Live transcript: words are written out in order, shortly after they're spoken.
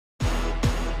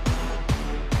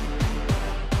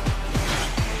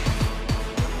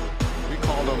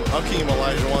Hakeem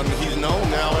Olajuwon. He's known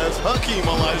now as Hakeem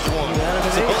Olajuwon.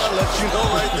 So I'll let you know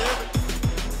right there.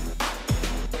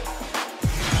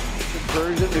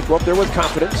 Encourage him to go up there with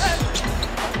confidence.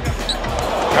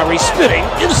 Kyrie spinning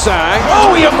inside.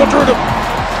 Oh, he underthrew him.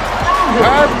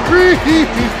 Kyrie,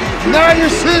 now you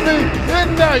see me,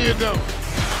 and now you don't.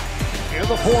 In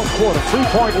the fourth quarter,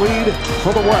 3-point lead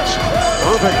for the West.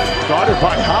 Irving guarded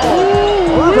by Howard.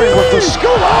 Irving with the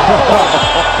scoop.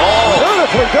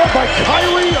 Beautifully done by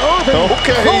Kyrie Irving.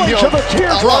 Okay, going to the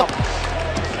teardrop.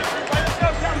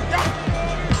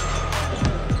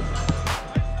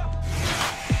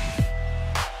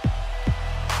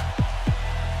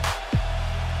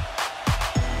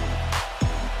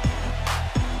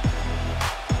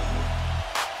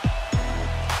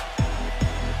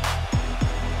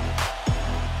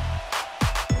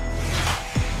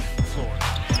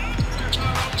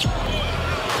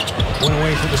 Went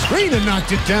away from the screen and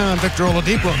knocked it down, Victor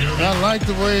Oladipo. I like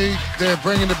the way they're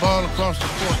bringing the ball across the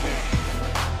court.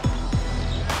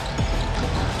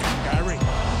 Kyrie.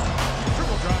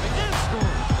 Triple driving and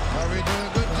scoring. Kyrie doing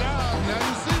a good job. Now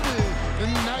you see me,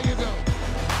 and now you don't.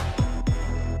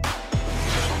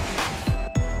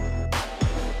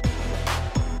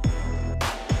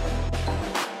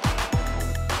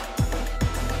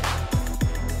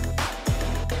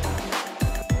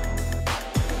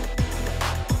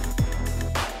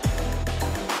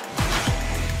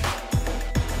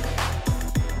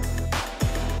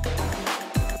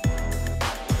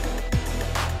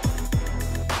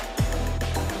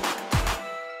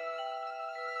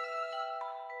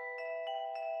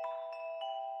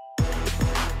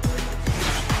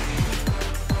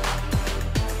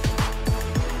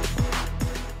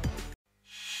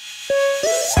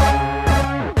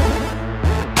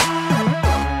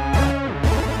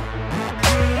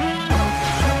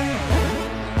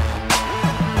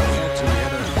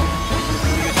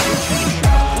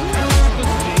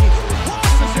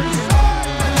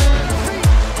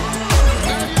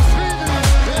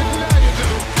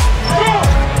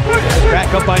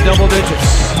 Up by double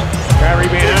digits.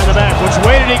 Kyrie behind the back. Which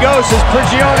way did he go? Says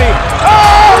Prigioni.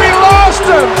 Oh, he lost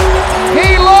him!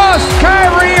 He lost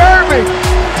Kyrie Irving!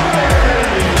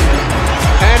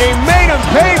 And he made him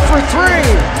pay for 3.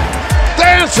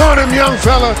 Dance on him, young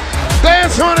fella.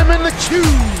 Dance on him in the queue.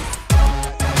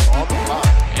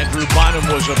 Andrew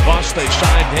Bynum was a bust. They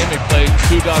signed him. He played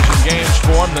 24 games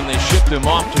for him. Then they shipped him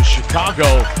off to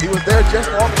Chicago. He was there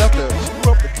just long enough to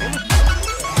screw up the chemistry.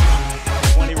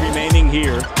 Remaining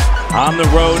here on the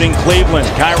road in Cleveland.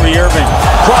 Kyrie Irving,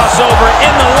 crossover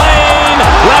in the lane,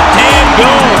 left hand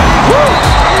goal.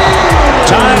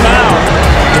 Timeout,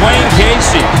 Dwayne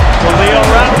Casey. Well, Leo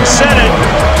Rotten said it.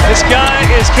 This guy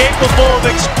is capable of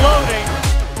exploding.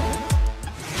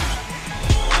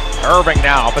 Irving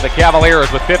now for the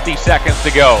Cavaliers with 50 seconds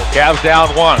to go. Cavs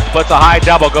down 1, splits a high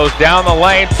double, goes down the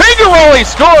lane. Finger roll, he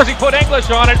scores. He put English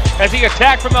on it as he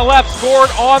attacked from the left, scored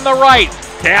on the right.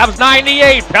 Cavs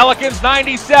 98, Pelicans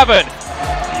 97.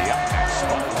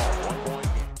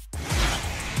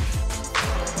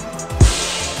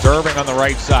 Irving on the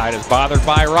right side is bothered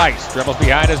by Rice. Dribbles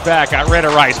behind his back, got rid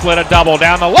of Rice. Split a double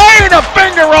down the lane. A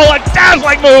finger roll, a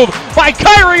dazzling move by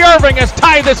Kyrie Irving has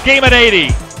tied this game at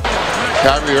 80.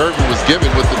 Kyrie Irving was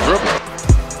given with the dribble.